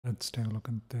Let's take a look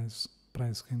at this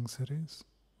Price King series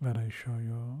where I show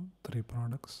you 3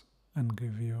 products and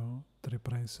give you 3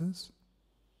 prices.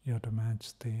 You have to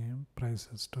match the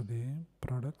prices to the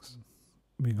products.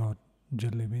 We got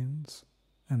jelly beans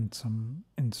and some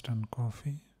instant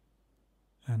coffee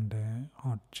and a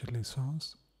hot chili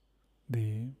sauce.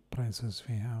 The prices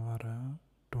we have are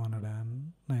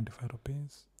 295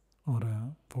 rupees or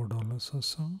 $4 or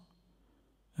so,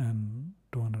 and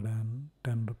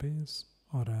 210 rupees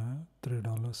or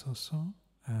 $3 or so,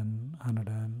 and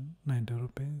 190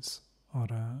 rupees or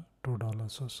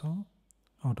 $2 or so.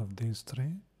 Out of these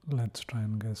 3, let's try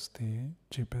and guess the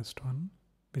cheapest one,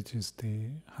 which is the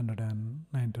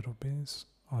 190 rupees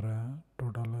or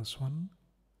 $2 one.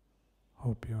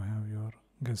 Hope you have your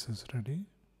guesses ready.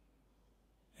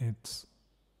 It's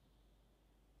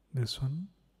this one.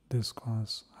 This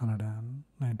costs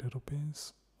 190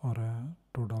 rupees or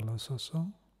 $2 or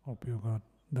so. Hope you got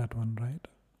that one right.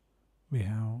 We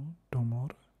have 2 more.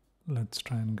 Let's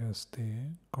try and guess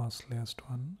the costliest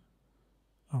one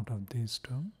out of these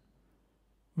 2.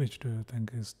 Which do you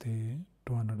think is the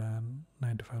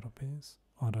 295 rupees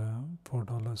or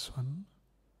 $4 one?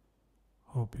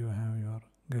 Hope you have your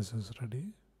guesses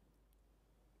ready.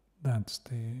 That's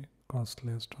the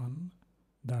costliest one.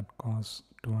 That costs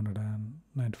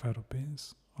 295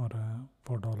 rupees or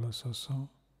 $4 or so.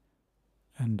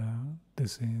 And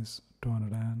this is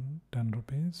 210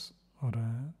 rupees or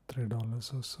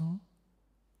 $3 or so.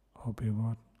 Hope you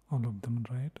got all of them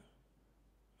right.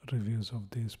 Reviews of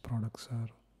these products are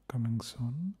coming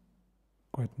soon.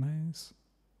 Quite nice.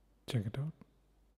 Check it out.